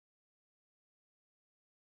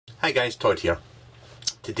Hi guys, Todd here.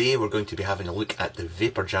 Today we're going to be having a look at the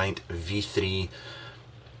Vapor Giant V3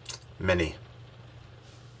 Mini.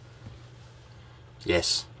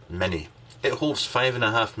 Yes, Mini. It holds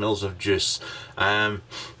 5.5 mils of juice.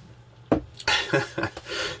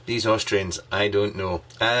 These Austrians, I don't know.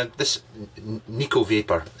 This Nico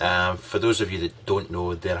Vapor, for those of you that don't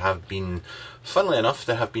know, funnily enough,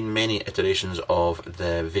 there have been many iterations of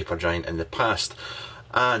the Vapor Giant in the past,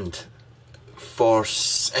 and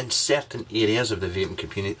in certain areas of the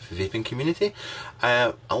vaping community,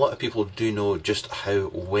 a lot of people do know just how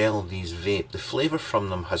well these vape. The flavour from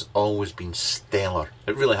them has always been stellar.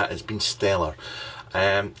 It really has been stellar.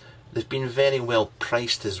 They've been very well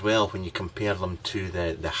priced as well when you compare them to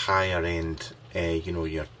the higher end, you know,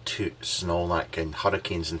 your Todds and all that, and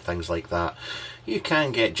Hurricanes and things like that. You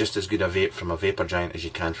can get just as good a vape from a Vapor Giant as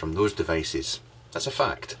you can from those devices. That's a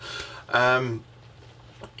fact.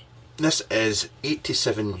 This is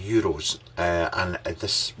 €87, and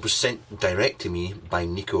this was sent direct to me by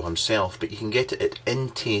Nico himself, but you can get it at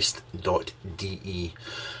intaste.de.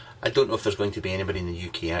 I don't know if there's going to be anybody in the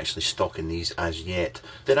UK actually stocking these as yet.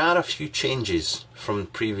 There are a few changes from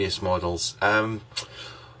previous models. I'll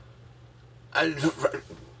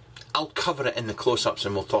cover it in the close-ups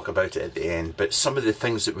and we'll talk about it at the end, but some of the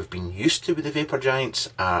things that we've been used to with the Vapor Giants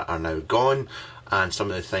are now gone, and some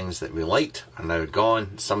of the things that we liked are now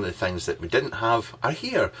gone. Some of the things that we didn't have are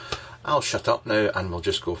here. I'll shut up now and we'll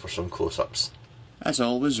just go for some close-ups. As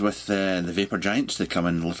always with the Vapor Giants, they come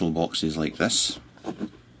in little boxes like this.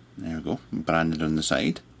 There we go, branded on the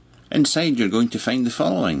side. Inside you're going to find the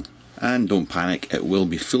following. And don't panic, it will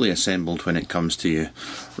be fully assembled when it comes to you.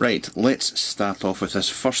 Right, let's start off with this.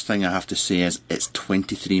 First thing I have to say is it's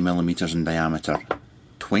 23mm in diameter.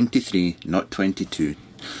 23, not 22.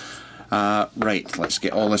 Right, let's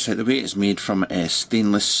get all this out of the way. It's made from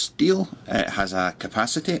stainless steel. It has a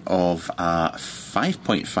capacity of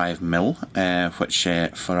 5.5mm, which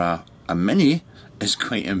for a mini is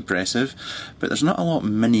quite impressive, but there's not a lot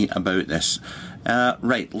mini about this.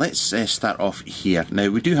 Right, let's start off here. Now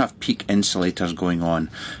we do have peak insulators going on.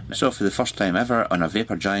 So for the first time ever on a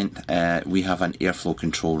Vapor Giant, we have an airflow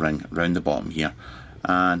control ring round the bottom here,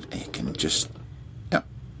 and it can just, yep,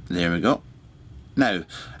 there we go. Now,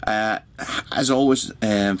 as always,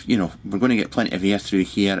 you know, we're going to get plenty of air through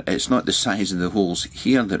here. It's not the size of the holes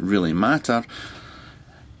here that really matter,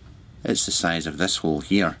 it's the size of this hole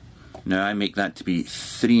here. Now I make that to be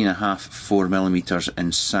 3.5–4mm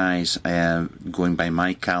in size, going by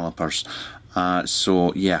my calipers.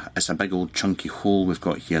 So yeah, it's a big old chunky hole we've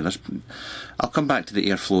got here. I'll come back to the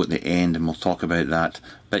airflow at the end and we'll talk about that.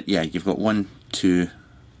 But yeah, you've got 1, 2,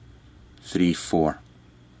 3, 4.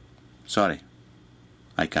 Sorry,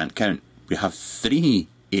 I can't count. We have 3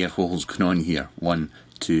 air holes going on here. 1,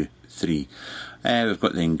 2, 3. We've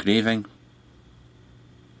got the engraving,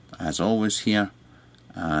 as always here,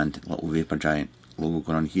 and little Vapor Giant logo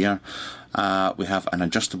going on here. We have an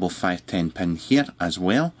adjustable 510 pin here as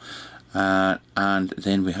well, and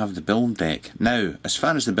then we have the build deck. Now, as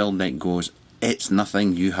far as the build deck goes, it's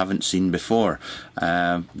nothing you haven't seen before.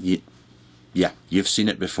 Yeah, you've seen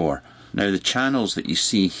it before. Now the channels that you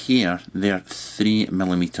see here, they're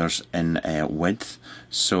 3mm in width,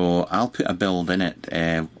 so I'll put a build in it.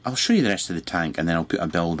 I'll show you the rest of the tank and then I'll put a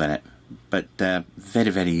build in it, but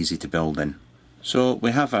very easy to build in. So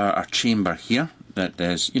we have our chamber here that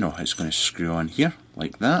is, you know, it's going to screw on here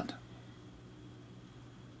like that.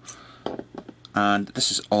 And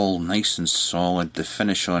this is all nice and solid. The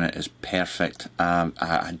finish on it is perfect.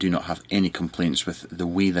 I do not have any complaints with the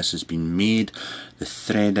way this has been made. The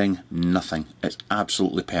threading, nothing. It's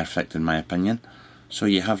absolutely perfect in my opinion. So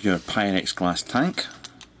you have your Pyrex glass tank.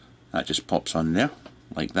 That just pops on there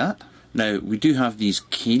like that. Now we do have these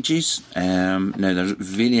cages. Now there's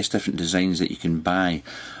various different designs that you can buy.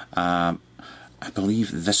 I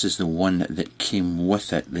believe this is the one that came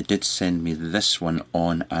with it. They did send me this one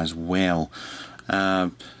on as well.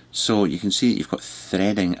 So you can see that you've got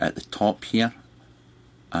threading at the top here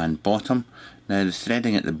and bottom. Now the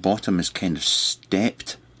threading at the bottom is kind of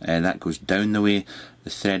stepped. That goes down the way. The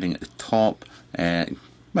threading at the top,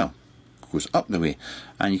 well, goes up the way.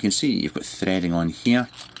 And you can see you've got threading on here,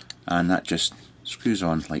 and that just screws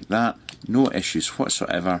on like that. No issues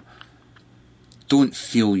whatsoever. Don't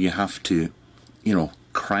feel you have to, you know,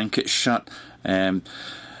 crank it shut.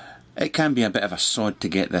 It can be a bit of a sod to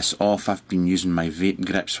get this off. I've been using my vape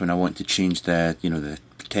grips when I want to change the, you know, the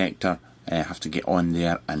protector. I have to get on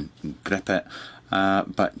there and grip it.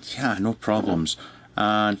 But yeah, no problems.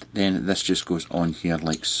 And then this just goes on here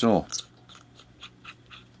like so.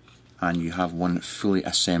 And you have one fully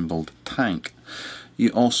assembled tank. You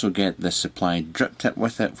also get the supplied drip tip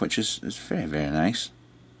with it, which is very, very nice.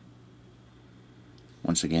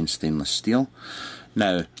 Once again, stainless steel.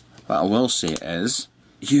 Now, what I will say is,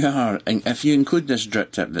 if you include this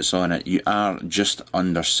drip tip that's on it, you are just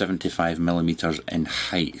under 75mm in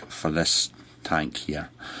height for this tank here.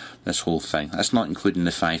 This whole thing. That's not including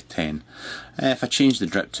the 510. If I change the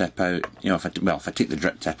drip tip out, if I take the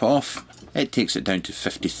drip tip off, it takes it down to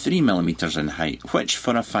 53mm in height, which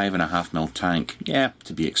for a 5.5mm tank, yeah,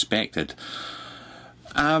 to be expected.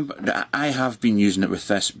 I have been using it with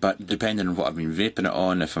this, but depending on what I've been vaping it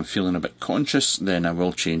on, if I'm feeling a bit conscious, then I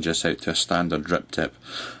will change this out to a standard drip tip,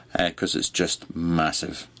 because it's just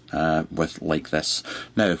massive with like this.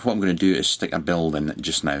 Now, what I'm going to do is stick a build in it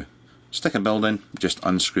just now. Stick a build in, just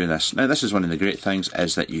unscrew this. Now, this is one of the great things,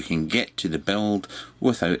 is that you can get to the build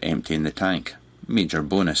without emptying the tank. Major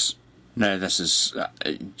bonus. Now, this is,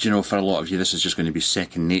 for a lot of you, this is just going to be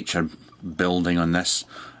second nature building on this.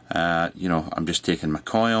 I'm just taking my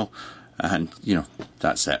coil, and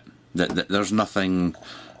that's it. There's nothing,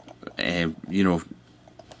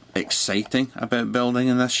 exciting about building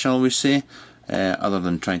in this, shall we say, other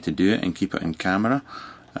than trying to do it and keep it in camera.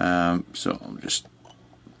 So I'll just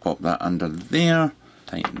pop that under there,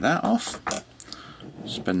 tighten that off,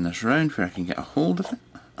 spin this round where I can get a hold of it,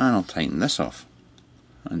 and I'll tighten this off.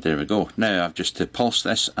 And there we go. Now I've just to pulse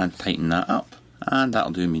this and tighten that up, and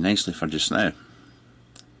that'll do me nicely for just now.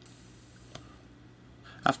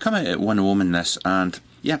 I've come out at 1 ohm in this, and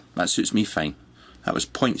yeah, that suits me fine. That was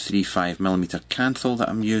 0.35mm Canthal that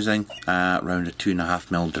I'm using, around a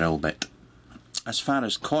 2.5mm drill bit. As far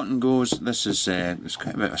as cotton goes, this is it's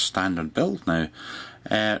quite a bit of a standard build now.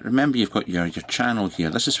 Remember, you've got your channel here.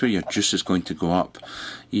 This is where your juice is going to go up.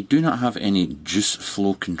 You do not have any juice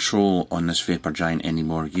flow control on this Vapor Giant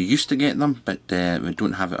anymore. You used to get them, but we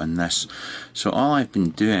don't have it on this. So all I've been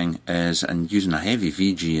doing is, and using a heavy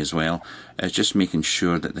VG as well, is just making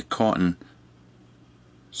sure that the cotton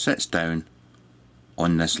sits down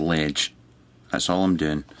on this ledge. That's all I'm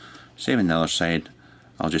doing. Same on the other side.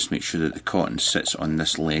 I'll just make sure that the cotton sits on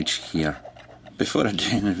this ledge here. Before I do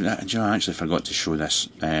anything, I actually forgot to show this,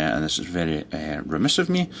 and this is very remiss of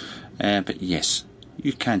me, but yes,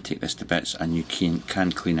 you can take this to bits and you can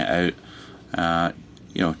clean it out.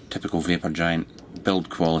 Typical Vapor Giant build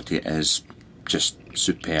quality is just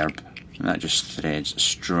superb, and that just threads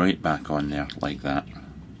straight back on there like that.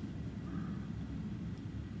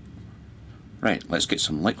 Right, let's get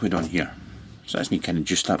some liquid on here. So that's me kind of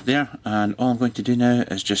juiced up there, and all I'm going to do now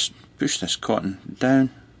is just push this cotton down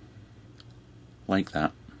like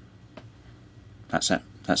that. That's it.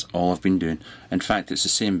 That's all I've been doing. In fact, it's the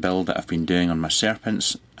same build that I've been doing on my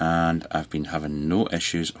Serpents, and I've been having no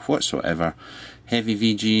issues whatsoever. Heavy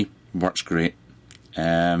VG works great.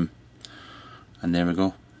 And there we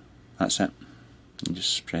go. That's it. You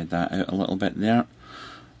just spread that out a little bit there,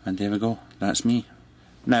 and there we go. That's me.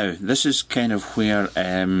 Now, this is kind of where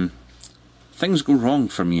things go wrong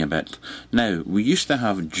for me a bit. Now, we used to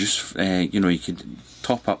have juice, you could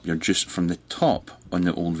top up your juice from the top on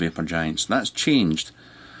the old Vapor Giants. That's changed.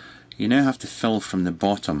 You now have to fill from the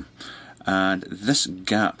bottom, and this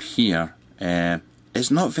gap here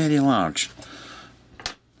is not very large.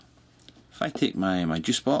 If I take my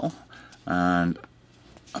juice bottle and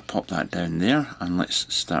I pop that down there, and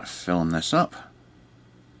let's start filling this up,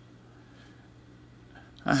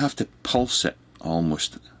 I have to pulse it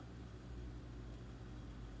almost,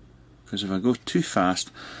 because if I go too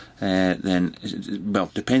fast, then,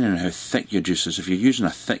 well, depending on how thick your juice is, if you're using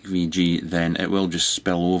a thick VG, then it will just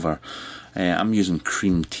spill over. I'm using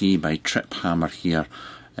Cream Tea by Trip Hammer here,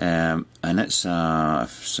 and it's a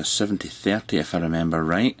 70-30 if I remember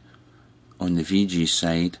right, on the VG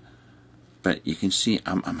side, but you can see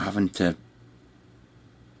I'm having to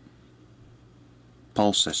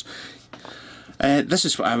pulse this. This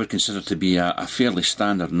is what I would consider to be a fairly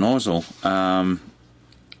standard nozzle.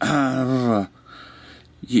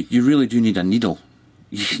 You really do need a needle.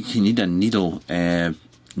 You need a needle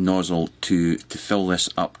nozzle to fill this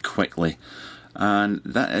up quickly, and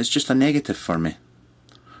that is just a negative for me.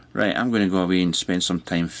 Right, I'm going to go away and spend some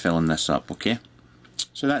time filling this up, okay?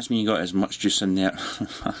 So that's me, got as much juice in there.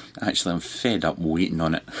 Actually, I'm fed up waiting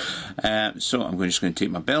on it. So I'm just going to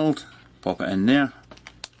take my build, pop it in there,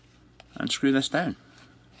 and screw this down.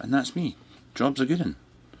 And that's me. Job's a good one.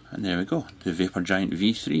 And there we go, the Vapor Giant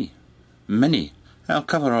V3 Mini. I'll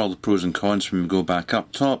cover all the pros and cons when we go back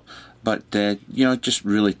up top, but just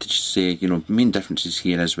really to say, main differences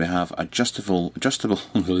here is we have adjustable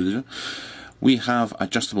we have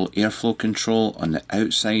adjustable airflow control on the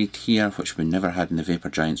outside here, which we never had in the Vapor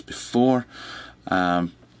Giants before.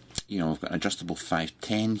 We've got an adjustable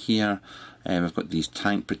 510 here. We've got these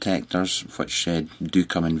tank protectors, which do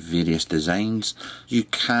come in various designs. You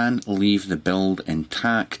can leave the build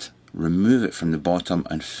intact, remove it from the bottom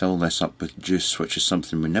and fill this up with juice, which is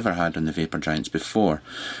something we never had on the Vapor Giants before.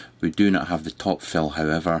 We do not have the top fill,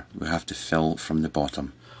 however, we have to fill from the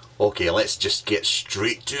bottom. Okay, let's just get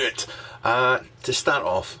straight to it. To start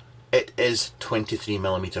off, it is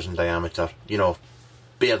 23mm in diameter. You know,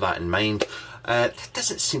 bear that in mind. It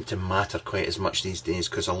doesn't seem to matter quite as much these days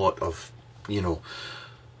because a lot of, you know,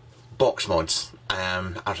 box mods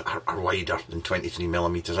are wider than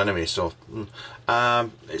 23mm anyway, so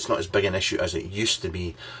it's not as big an issue as it used to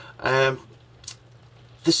be. The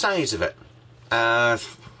size of it.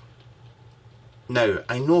 Now,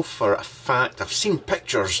 I know for a fact, I've seen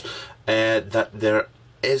pictures that there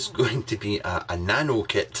is going to be a nano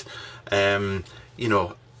kit, you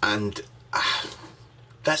know, and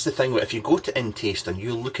that's the thing. If you go to InTaste and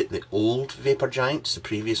you look at the old Vapor Giants, the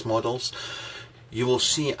previous models, you will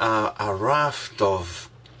see a raft of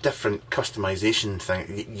different customization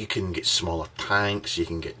things. You can get smaller tanks, you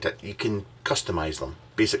can customize them,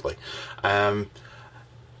 basically.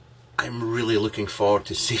 I'm really looking forward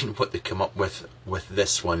to seeing what they come up with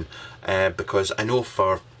this one, because I know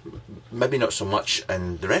for maybe not so much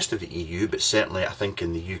in the rest of the EU, but certainly I think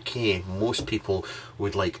in the UK most people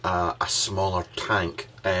would like a smaller tank.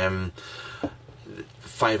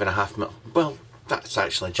 5.5 mil. Well, that's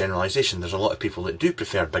actually a generalisation. There's a lot of people that do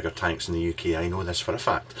prefer bigger tanks in the UK. I know this for a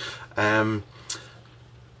fact. However,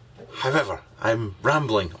 I'm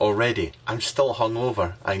rambling already. I'm still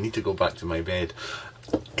hungover. I need to go back to my bed.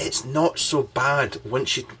 It's not so bad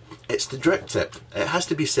once you... It's the drip tip. It has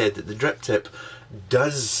to be said that the drip tip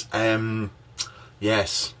does,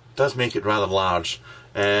 yes, does make it rather large.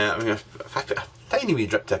 I mean, if I put a tiny wee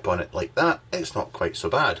drip tip on it like that, it's not quite so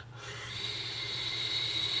bad.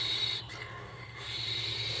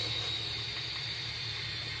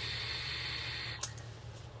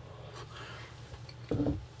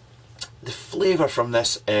 The flavour from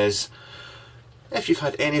this is, if you've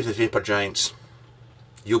had any of the Vapor Giants,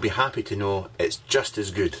 you'll be happy to know it's just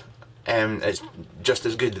as good. It's just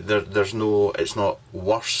as good. There's no, it's not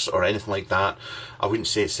worse or anything like that. I wouldn't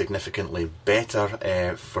say it's significantly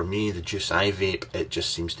better. For me, the juice I vape, it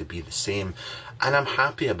just seems to be the same, and I'm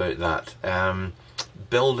happy about that.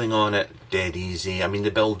 Building on it, dead easy. I mean,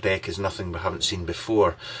 the build deck is nothing we haven't seen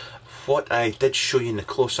before. What I did show you in the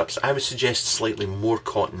close-ups, I would suggest slightly more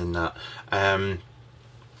cotton than that, and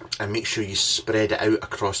make sure you spread it out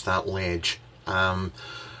across that ledge.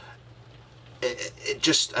 It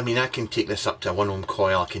just, I mean, I can take this up to a 1 ohm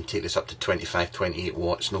coil, I can take this up to 25, 28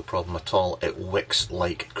 watts, no problem at all. It wicks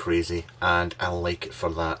like crazy, and I like it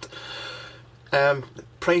for that.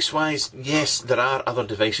 Price wise, yes, there are other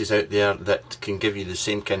devices out there that can give you the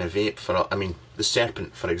same kind of vape for, I mean, the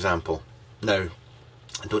Serpent, for example. Now,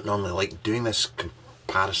 I don't normally like doing this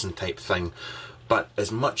comparison type thing, but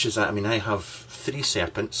as much as that, I mean, I have 3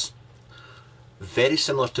 Serpents, very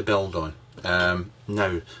similar to build on.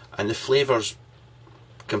 Now, and the flavour's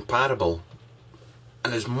comparable,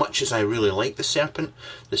 and as much as I really like the Serpent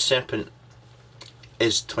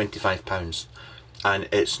is £25, and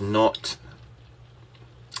it's not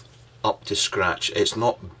up to scratch. It's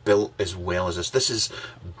not built as well as this. This is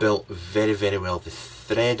built very, very well. The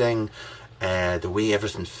threading, the way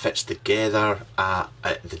everything fits together,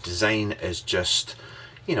 the design is just,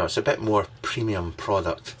 you know, it's a bit more premium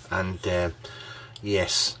product, and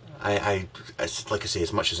yes, it's like I say,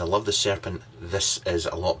 as much as I love the Serpent, this is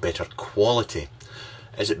a lot better quality.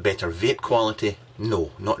 Is it better vape quality?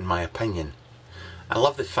 No, not in my opinion. I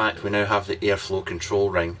love the fact we now have the airflow control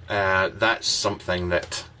ring. That's something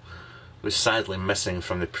that was sadly missing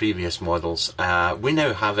from the previous models. We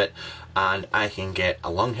now have it, and I can get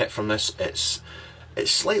a lung hit from this. It's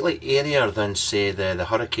slightly airier than, say, the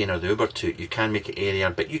Hurricane or the Ubertoot. You can make it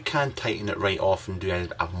airier, but you can tighten it right off and do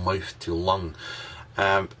a mouth to lung.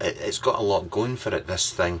 It's got a lot going for it,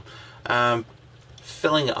 this thing.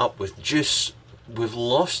 Filling it up with juice, we've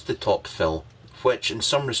lost the top fill, which in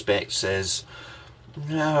some respects is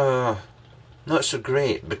not so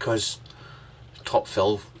great, because top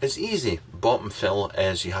fill is easy. Bottom fill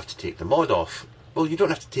is you have to take the mod off. Well, you don't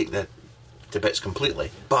have to take the bits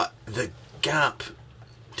completely, but the gap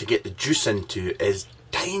to get the juice into is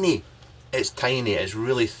tiny. It's tiny, it's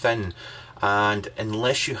really thin, and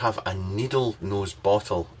unless you have a needle nose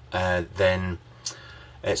bottle, then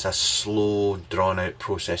it's a slow, drawn out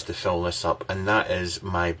process to fill this up, and that is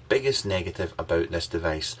my biggest negative about this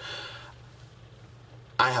device.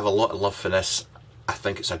 I have a lot of love for this. I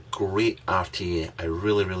think it's a great RTA. I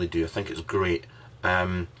really, really do. I think it's great.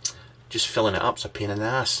 Just filling it up's a pain in the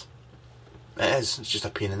ass. It is. It's just a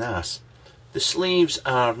pain in the ass. The sleeves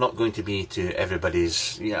are not going to be to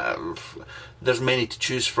everybody's, there's many to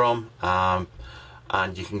choose from,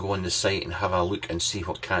 and you can go on the site and have a look and see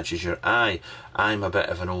what catches your eye. I'm a bit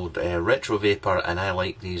of an old retro vapor, and I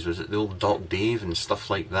like these. Was it the old Doc Dave and stuff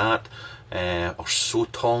like that? Or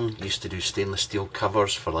Sotong used to do stainless steel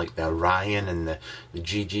covers for like the Orion and the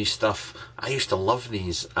GG stuff. I used to love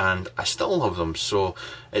these, and I still love them, so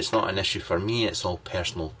it's not an issue for me. It's all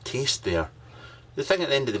personal taste there. The thing at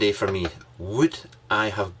the end of the day for me, would I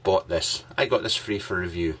have bought this? I got this free for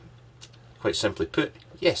review. Quite simply put,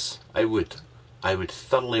 yes, I would. I would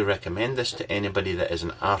thoroughly recommend this to anybody that is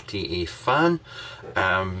an RTA fan,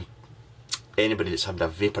 anybody that's had a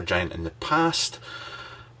Vapor Giant in the past.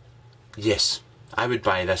 Yes, I would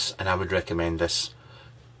buy this and I would recommend this.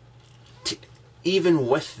 Even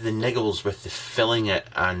with the niggles with the filling it,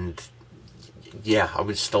 and yeah, I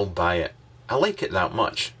would still buy it. I like it that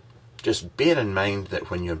much. Just bear in mind that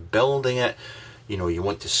when you're building it, you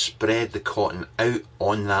want to spread the cotton out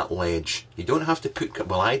on that ledge. You don't have to put,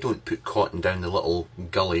 well, I don't put cotton down the little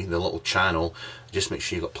gully, the little channel. Just make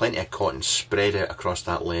sure you've got plenty of cotton spread out across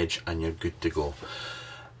that ledge and you're good to go.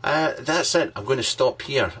 That's it. I'm going to stop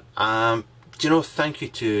here. Thank you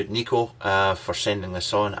to Nico for sending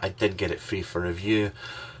this on. I did get it free for review.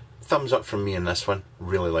 Thumbs up from me on this one.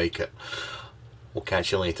 Really like it. We'll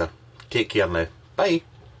catch you later. Take care now. Bye.